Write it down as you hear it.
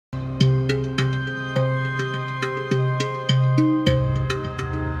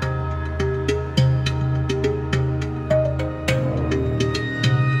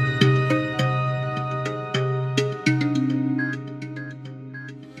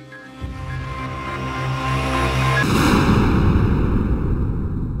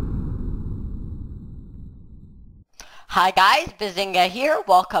Hi guys, Bazinga here.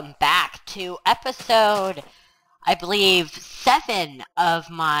 Welcome back to episode, I believe, 7 of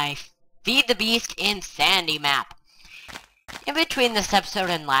my Feed the Beast Insanity map. In between this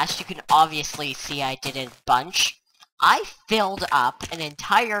episode and last, you can obviously see I did a bunch. I filled up an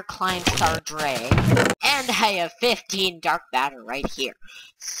entire Climb Star Dray, and I have 15 Dark Matter right here.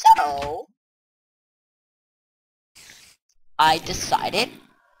 So, I decided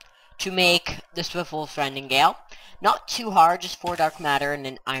to make the Swift Gale. Not too hard, just 4 Dark Matter and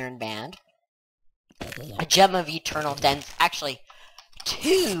an Iron Band. A Gem of Eternal Density, actually,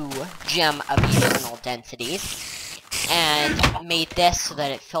 2 Gem of Eternal Densities. And made this so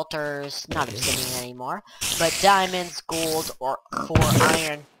that it filters, not obsidian anymore, but diamonds, gold, or 4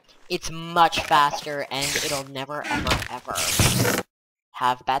 iron. It's much faster, and it'll never, ever, ever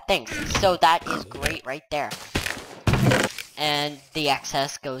have bad things. So that is great right there. And the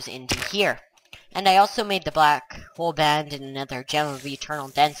excess goes into here. And I also made the black hole band and another Gem of Eternal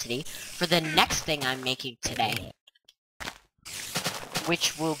Density for the next thing I'm making today,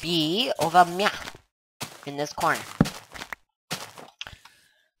 which will be over in this corner.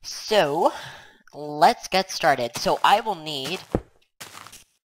 So, let's get started. So I will need,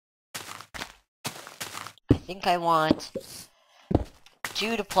 I think I want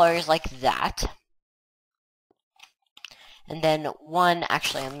 2 deployers like that. And then one,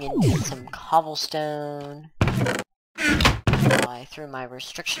 actually I'm going to need some cobblestone. Oh, I threw my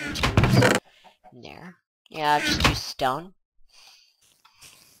restriction tubes in there. Yeah, just use stone.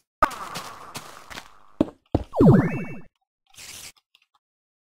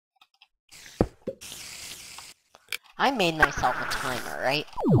 I made myself a timer, right?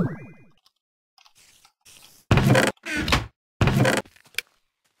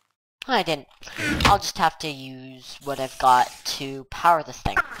 I didn't. I'll just have to use what I've got to power this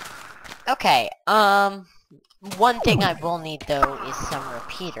thing. Okay, one thing I will need, though, is some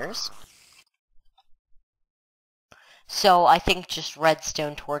repeaters. So I think just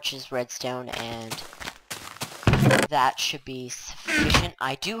redstone torches, redstone, and that should be sufficient.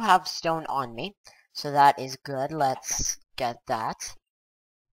 I do have stone on me, so that is good. Let's get that.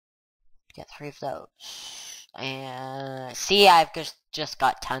 Get 3 of those. And see, I've just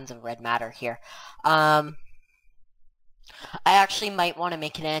got tons of red matter here. I actually might want to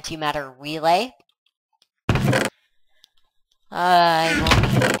make an antimatter relay. I will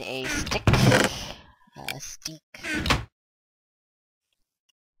need a stick.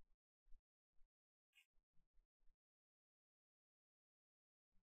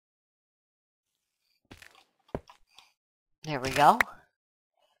 There we go.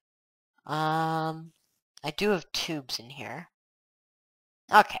 I do have tubes in here.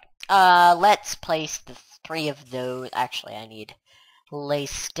 Okay. Let's place the 3 of those. Actually, I need lay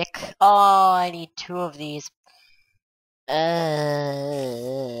stick. Oh, I need 2 of these. Okay.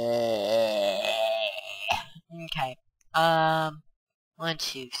 1,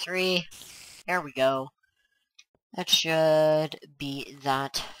 2, 3. There we go. That should be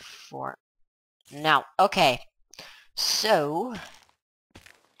that for now. Okay. So,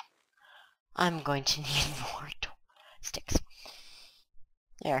 I'm going to need more sticks.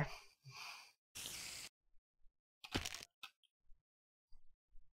 There.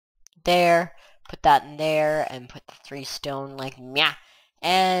 There. Put that in there, and put the 3 stone like meh.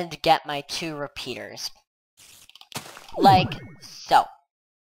 And get my 2 repeaters. Like so.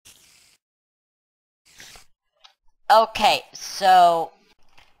 Okay, so...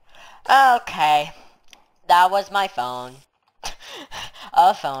 Okay. That was my phone.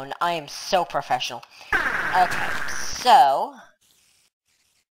 A phone. I am so professional. Okay, so...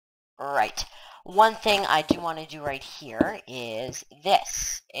 Right. One thing I do want to do right here is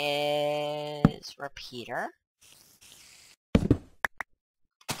this. Is repeater.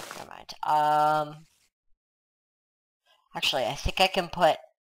 Never mind. Actually, I think I can put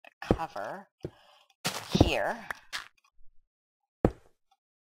a cover here.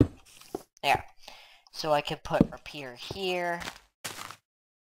 There. So I can put repeater here.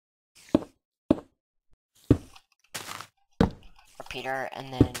 Repeater,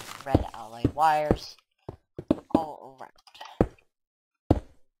 and then red alloy wires all around.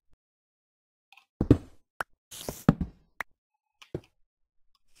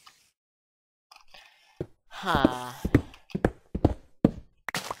 Huh.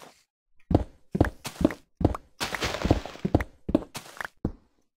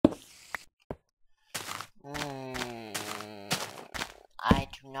 I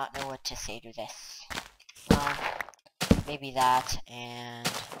do not know what to say to this. Maybe that and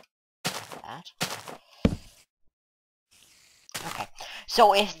that. Okay,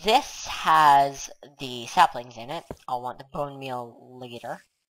 So if this has the saplings in it, I'll want the bone meal later.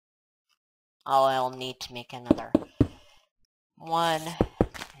 I'll need to make another one.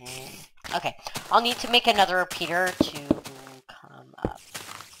 Okay, I'll need to make another repeater to come up.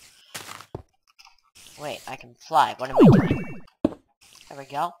 Wait, I can fly. What am I doing? There we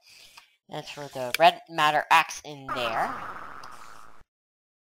go. And throw the red matter axe in there.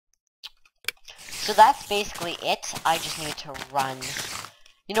 So that's basically it. I just need to run.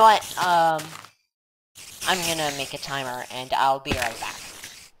 You know what? I'm gonna make a timer and I'll be right back.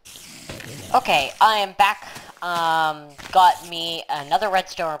 Okay, I am back. Got me another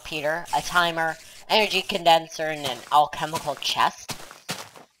redstone repeater, a timer, energy condenser, and an alchemical chest.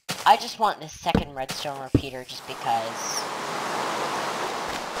 I just want this second redstone repeater just because.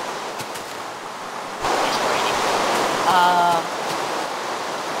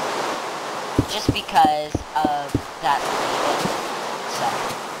 Just because of that needed. So,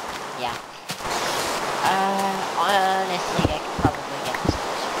 yeah. Honestly, I could probably get this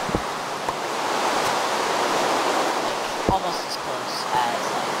closer. Like, almost as close as,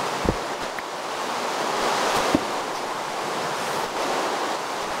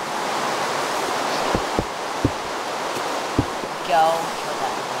 go for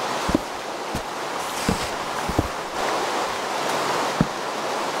that.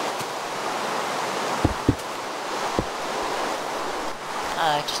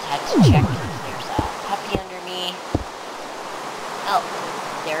 I just had to check if there's a puppy under me. Oh,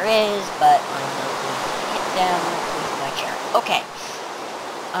 there is, but I'm not going to hit them with my chair. Okay.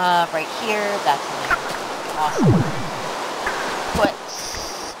 Right here, that's awesome. Put,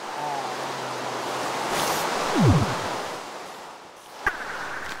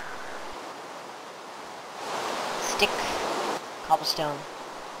 stick, cobblestone,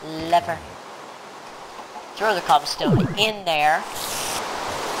 lever. Throw the cobblestone in there.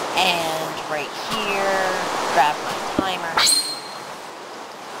 And right here, grab my timer.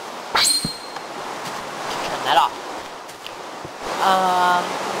 Turn that off.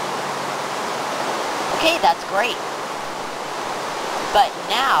 Okay, that's great. But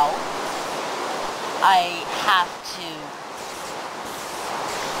now, I have to...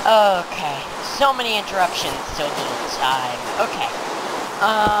 Okay, so many interruptions, so little time. Okay.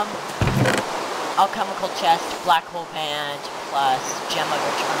 Alchemical chest, black hole band, plus gem of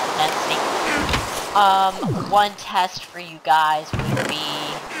eternal density. One test for you guys would be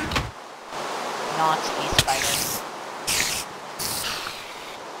not a spider.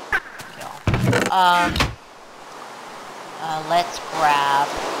 Let's grab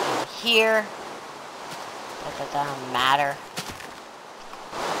in here. That doesn't matter.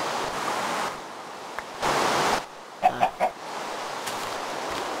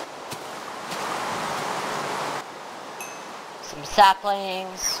 Some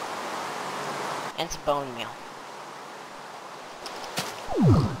saplings, and some bone meal.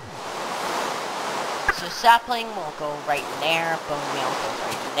 So sapling will go right in there, bone meal goes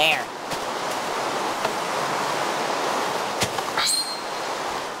right in there.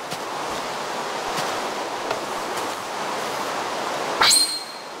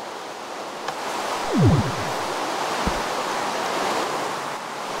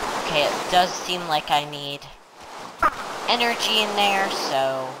 Okay, it does seem like I need energy in there,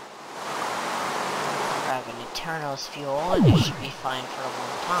 so grab an Eternal's fuel and it should be fine for a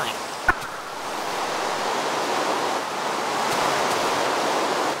long time.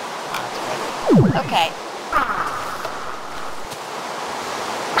 Oh, that's great. Okay.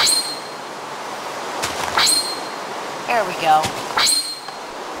 There we go.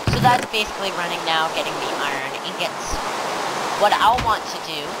 So that's basically running now, getting the iron ingots. What I'll want to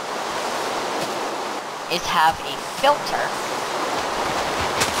do is have a filter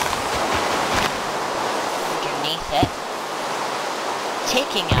underneath it,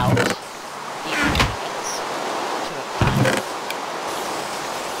 taking out the ingredients to a time.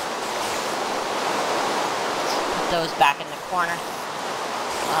 Let's put those back in the corner.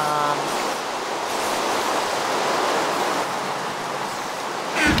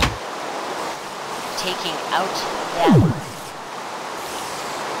 Taking out that.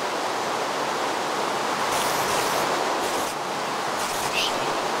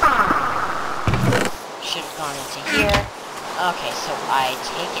 Should have gone into here. Okay, so I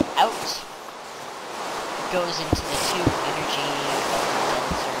take it out. It goes into the two energy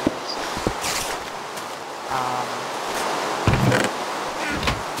condensers.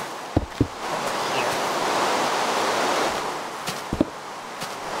 Over here.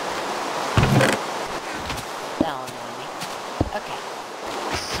 That'll annoy me. Okay.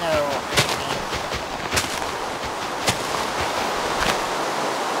 So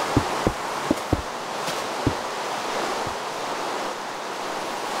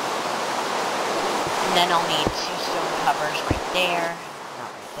there. Not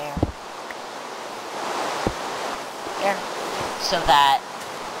right there. There. So that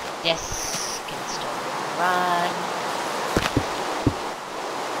this can still run.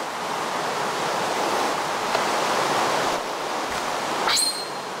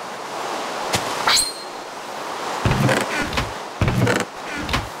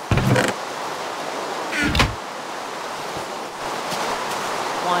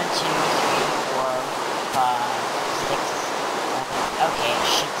 One, two, three, four, five, six, 7. Okay, it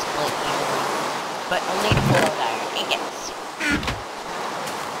should split evenly, but only to pull out iron ingots.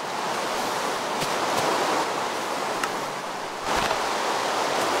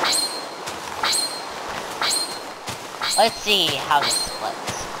 Let's see how this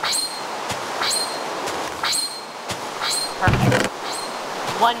splits. Perfect.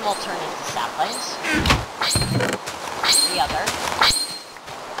 One will turn into saplings. The other.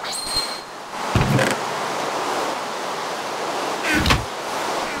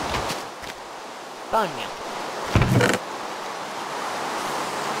 Bone meal.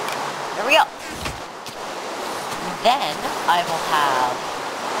 There we go. Then I will have...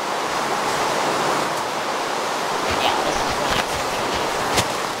 Yeah, this is when I can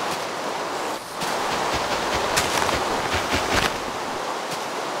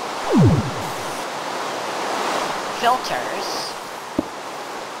filters.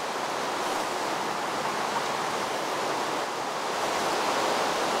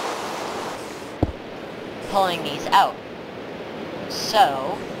 Pulling these out.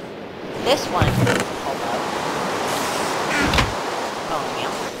 So, this one can pull out bone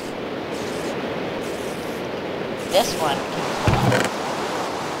meal. This one can pull out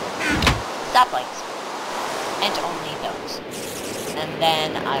saplings. And only those. And then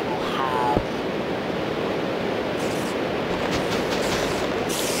I will have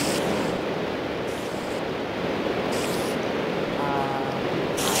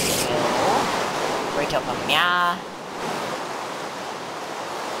yeah.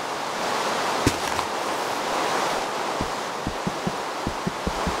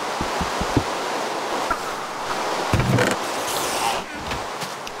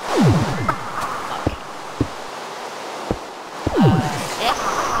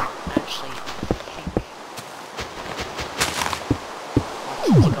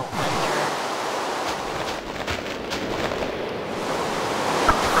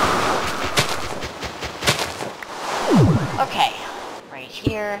 Okay, right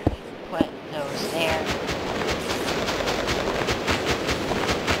here, put those there.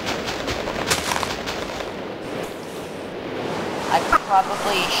 I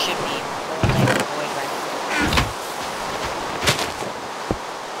probably should be holding the void right.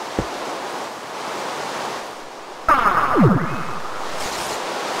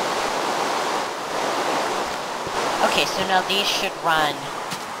 Okay, so now these should run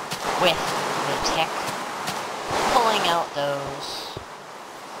with the tick. Pulling out those.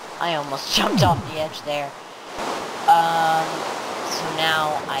 I almost jumped off the edge there. So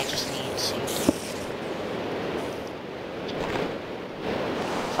now I just need to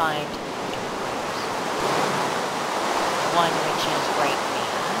find one which is right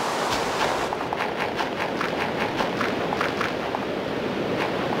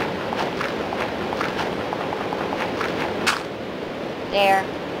there.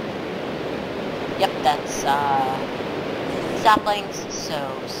 Yep, that's saplings, so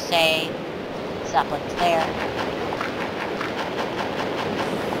say saplings there.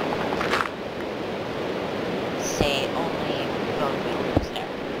 Say only bone meal goes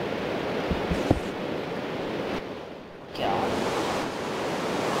there. Go.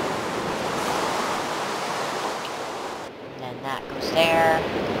 And then that goes there.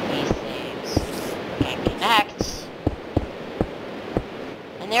 These things can connect.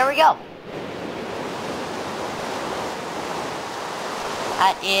 And there we go.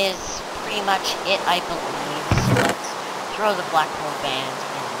 That is pretty much it, I believe. So let's throw the black hole band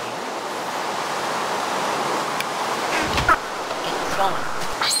in there. Get this going.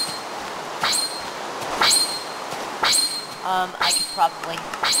 I could probably...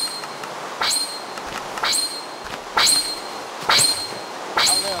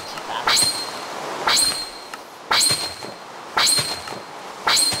 a little too fast.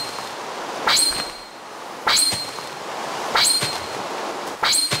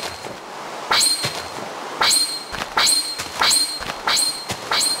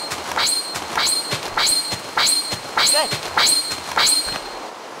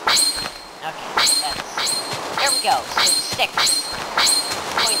 Go, so 6.6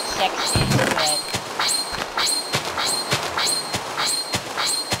 is good.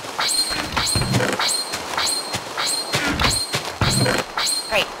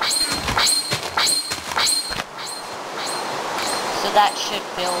 that should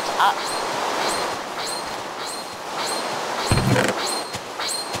build up.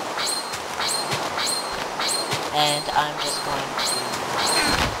 And I'm just going to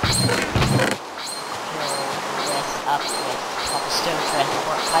fill this up with cobblestone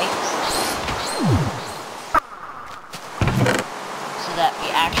transport pipes so that we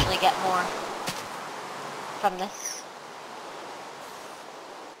actually get more from this.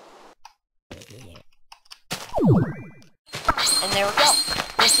 And there we go.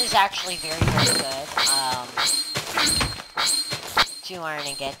 This is actually very, very good. 2 iron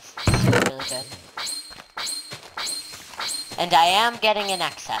ingots. This is really good. And I am getting an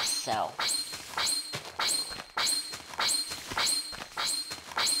excess, so...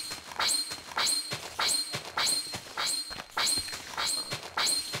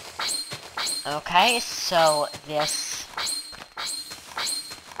 Okay, so this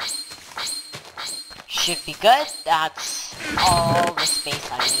should be good. That's all the space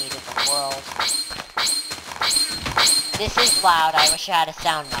I need in the world. This is loud. I wish I had a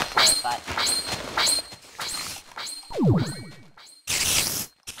sound muffler, but...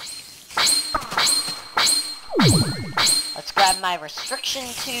 Let's grab my restriction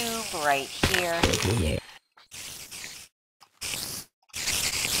tube right here.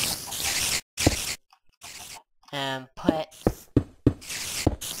 And put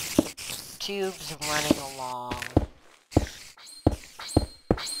tubes running along.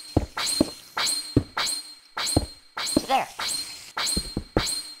 To there.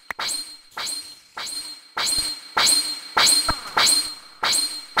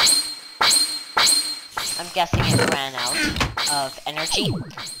 I'm guessing it ran out of energy,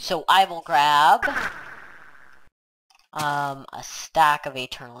 so I will grab a stack of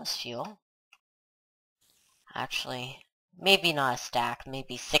Eternalist fuel. Actually, maybe not a stack,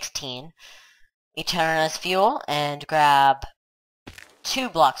 maybe 16 Eternalist fuel, and grab 2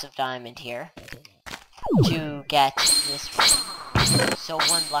 blocks of diamond here to get this one. So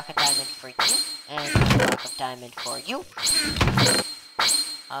 1 block of diamond for you, and 1 block of diamond for you.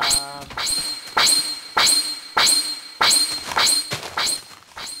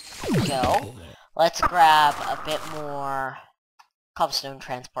 Go. Let's grab a bit more cobblestone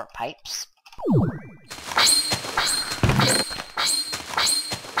transport pipes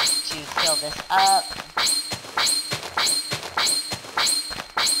to fill this up.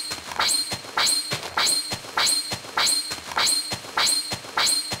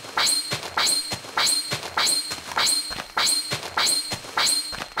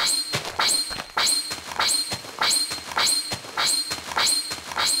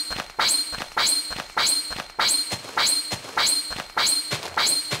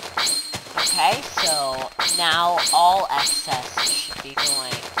 Okay, so now all excess should be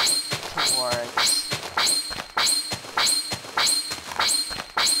going towards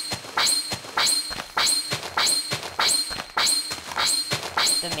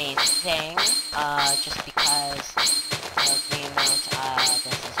the main thing, just because of the amount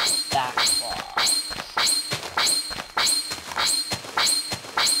this is backlogged.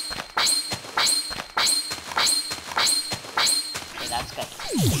 Okay, that's good.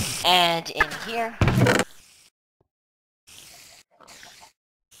 And in here,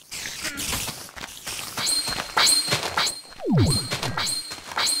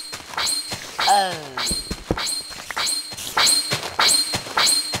 oh,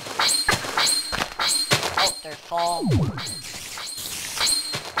 they're full.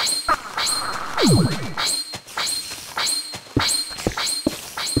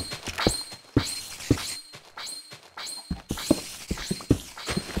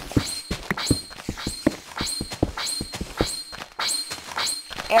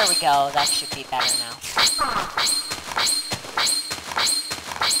 There we go, that should be better now.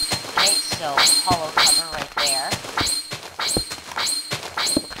 Okay, so hollow cover right there.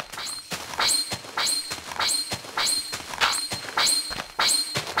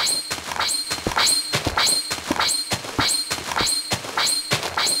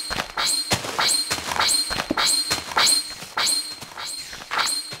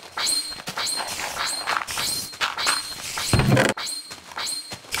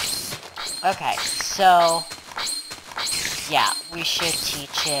 Okay, so, yeah, we should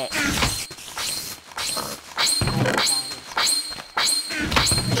teach it.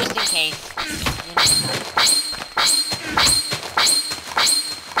 Just in case, you know.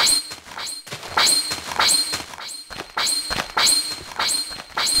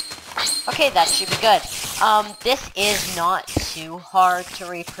 Okay, that should be good. This is not too hard to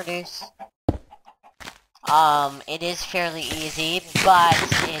reproduce. It is fairly easy, but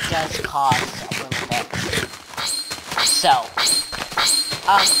it does cost a little bit. So,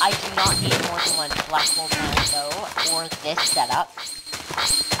 I do not need more than one black hole plant though for this setup.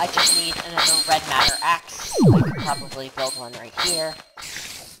 I just need another red matter axe. I could probably build one right here.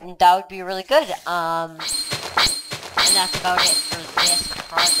 And that would be really good. And that's about it for this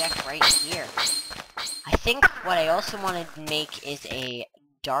project right here. I think what I also wanted to make is a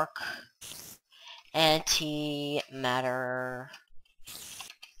dark antimatter...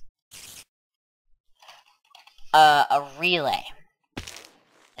 a relay.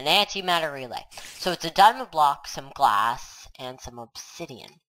 An antimatter relay. So it's a diamond block, some glass, and some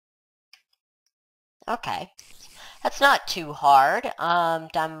obsidian. Okay. That's not too hard.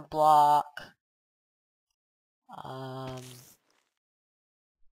 Diamond block.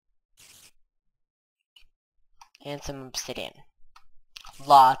 And some obsidian.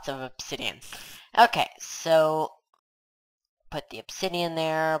 Lots of obsidian. Okay, so put the obsidian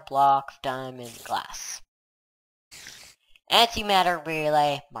there, block of diamond, glass. Antimatter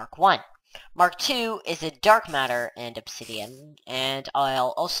relay, Mark 1. Mark 2 is a dark matter and obsidian, and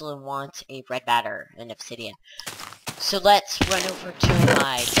I'll also want a red matter and obsidian. So let's run over to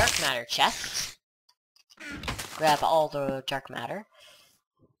my dark matter chest, grab all the dark matter,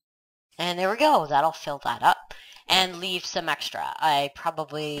 and there we go, that'll fill that up, and leave some extra. I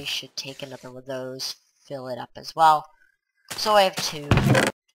probably should take another one of those, fill it up as well. So I have 2.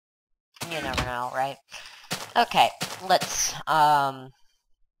 You never know, right? Okay, let's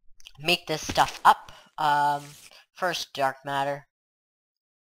make this stuff up. First, dark matter.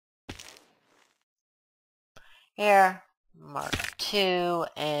 Here, Mark 2,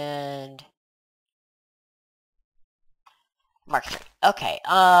 and Mark 3. Okay,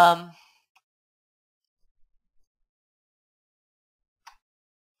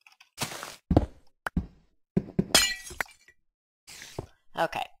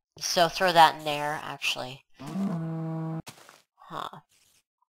 okay, so throw that in there, actually. Huh.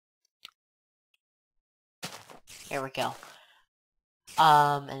 Here we go.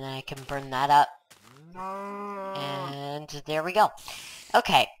 And then I can burn that up. And there we go.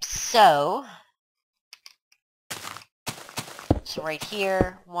 Okay, so right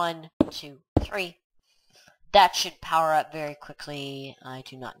here, 1, 2, 3. That should power up very quickly. I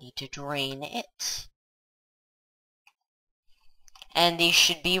do not need to drain it. And these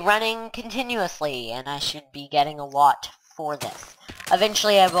should be running continuously, and I should be getting a lot for this.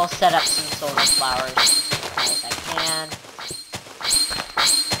 Eventually I will set up some solar flowers as I can.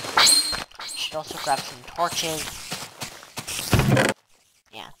 Should also grab some torches.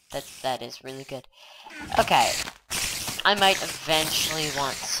 Yeah, that is really good. Okay. I might eventually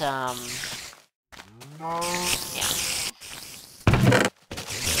want some... yeah.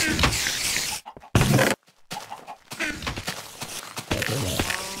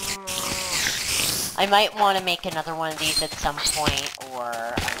 I might want to make another one of these at some point, or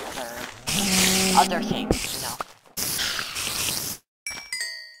other things, you know.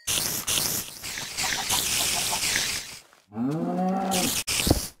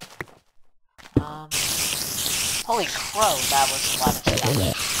 Holy crow, that was a lot of stuff.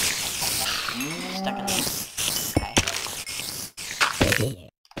 Stuck in there. Okay.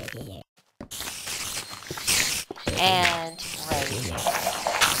 And right here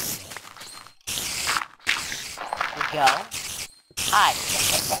we go. Hi.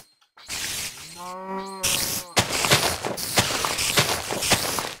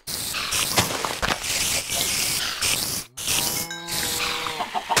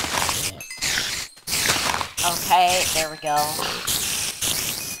 Okay, there we go.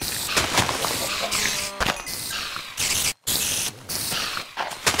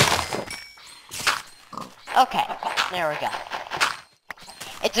 Okay, there we go.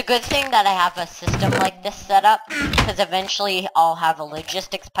 It's a good thing that I have a system like this set up, because eventually I'll have a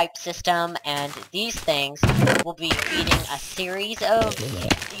logistics pipe system, and these things will be feeding a series of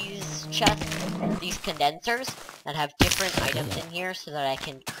these chests, these condensers, that have different items in here so that I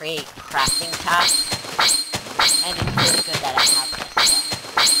can create crafting tasks. And it's really good that I have this.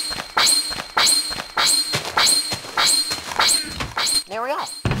 There we go.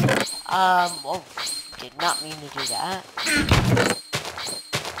 Whoa, did not mean to do that.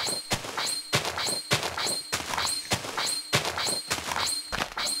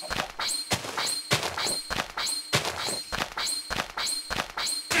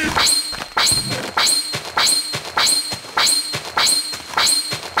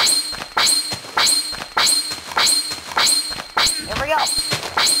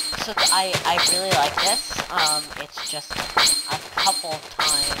 So I really like this. It's just a couple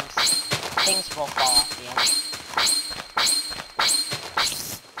times things will fall off the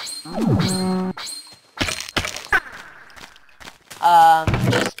edge.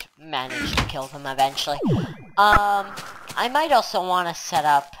 kill them eventually. I might also want to set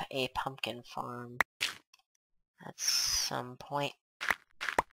up a pumpkin farm at some point.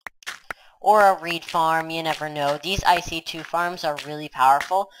 Or a reed farm, you never know. These IC2 farms are really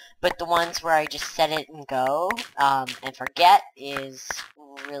powerful, but the ones where I just set it and go, and forget is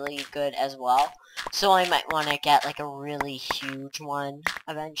really good as well. So I might want to get like a really huge one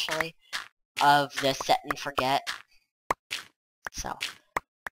eventually of the set and forget. So.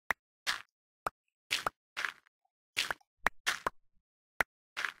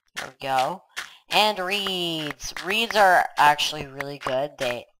 There we go. And reeds. Reeds are actually really good.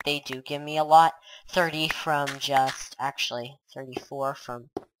 They do give me a lot. 30 from just, actually, 34 from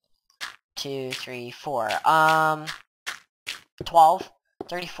 2, 3, 4. 12.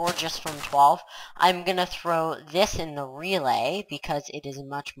 34 just from 12. I'm gonna throw this in the relay because it is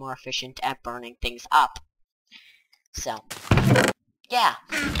much more efficient at burning things up. So, yeah.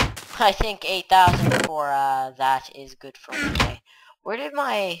 I think 8,000 for that is good for relay. Where did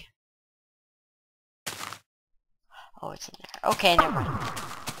my... Oh, it's in there. Okay, never mind.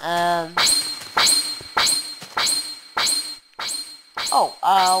 Oh,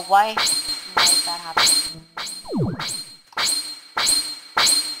 why is that happening?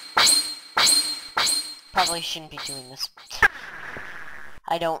 Probably shouldn't be doing this.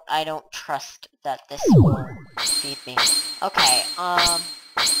 I don't trust that this will feed me. Okay,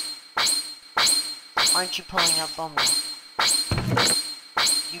 aren't you pulling up bone meal?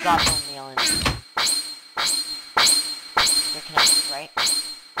 You got bone meal in you. You're connected, right?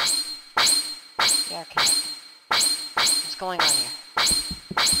 You're connected. What's going on here?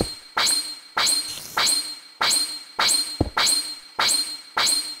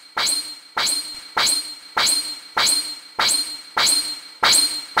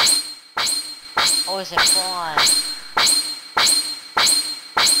 Oh, is it full on?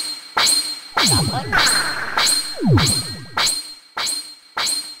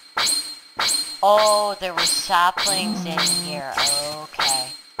 Oh, there were saplings in here.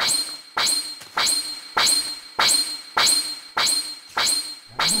 Okay.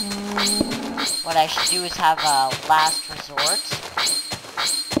 What I should do is have a last resort.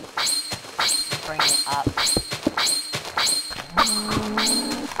 Bring it up.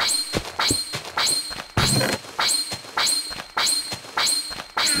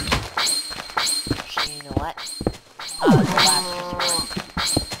 Actually, you know what? The last resort.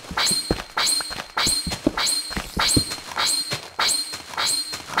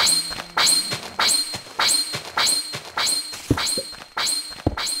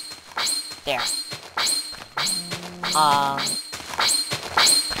 There.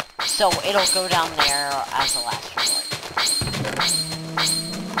 So it'll go down there as a last resort.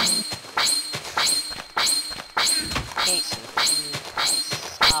 Okay, so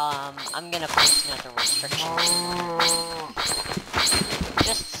I'm gonna place another restriction.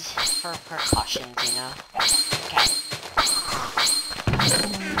 Just for precautions, you know? Okay.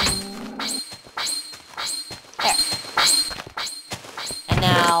 There. And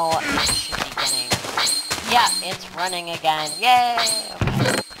now it should be getting... Yeah, it's running again. Yay!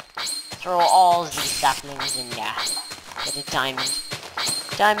 Okay. Throw all these saplings in, yeah. Get a diamond.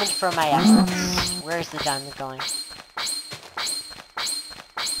 Diamond for my efforts. Where's the diamond going?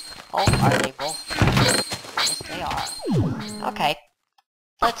 Oh, are they both? Yes, they are. Okay.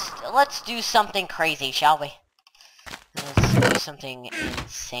 Let's do something crazy, shall we? Let's do something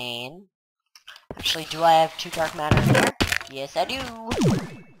insane. Actually, do I have 2 dark matter in there? Yes, I do.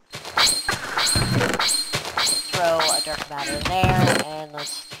 Throw a dark matter in there, and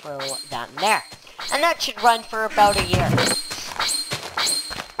let's throw that in there. And that should run for about a year.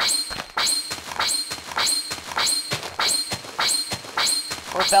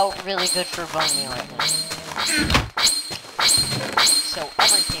 We're about really good for bone meal right now. So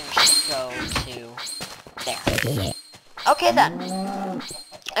everything should go to there. Okay then.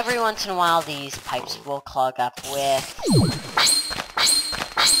 Every once in a while these pipes will clog up with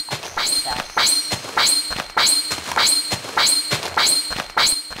excess.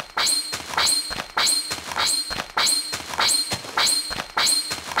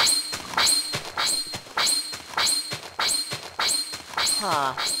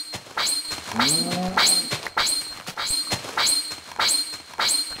 Huh.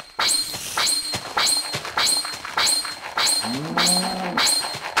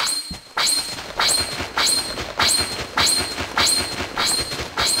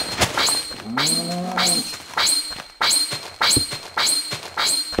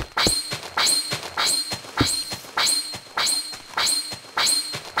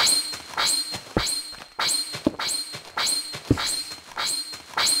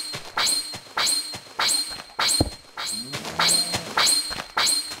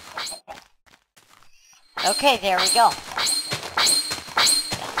 Okay, there we go.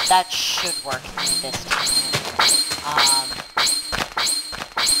 That should work this time.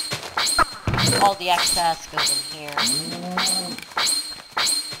 All the excess goes in here.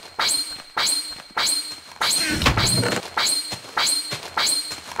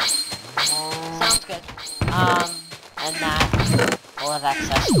 Sounds good. And that will have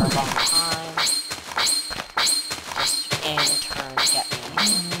access for a long time. Just in turn get me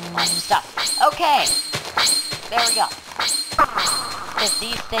a lot of stuff. Okay! There we go. If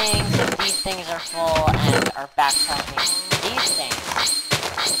these things are full and are backtracking these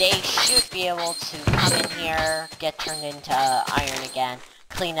things, they should be able to come in here, get turned into iron again,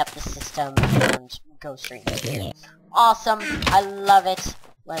 clean up the system, and go straight into here. Awesome! I love it!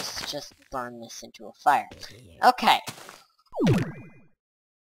 Let's just burn this into a fire. Okay.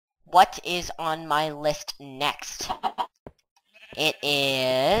 What is on my list next? It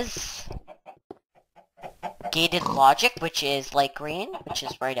is gated logic, which is light green, which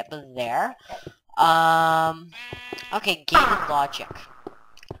is right up there. Okay, gated logic.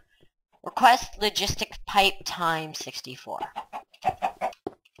 Request logistic pipe time 64.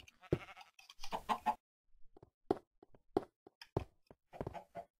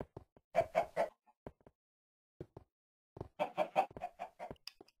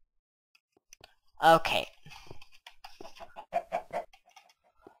 Okay.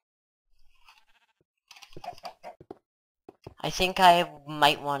 I think I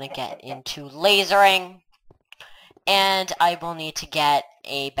might want to get into lasering, and I will need to get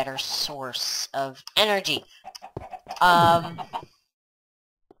a better source of energy.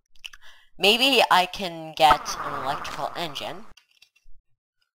 Maybe I can get an electrical engine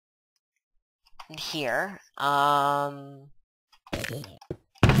here.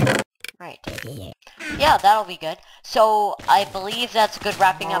 Right. Yeah, that'll be good. So, I believe that's a good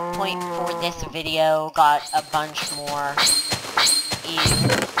wrapping up point for this video. Got a bunch more EU.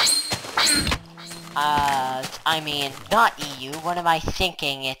 I mean, not EU. What am I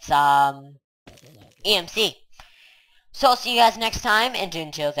thinking? It's, EMC. So, I'll see you guys next time, and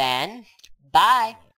until then, bye!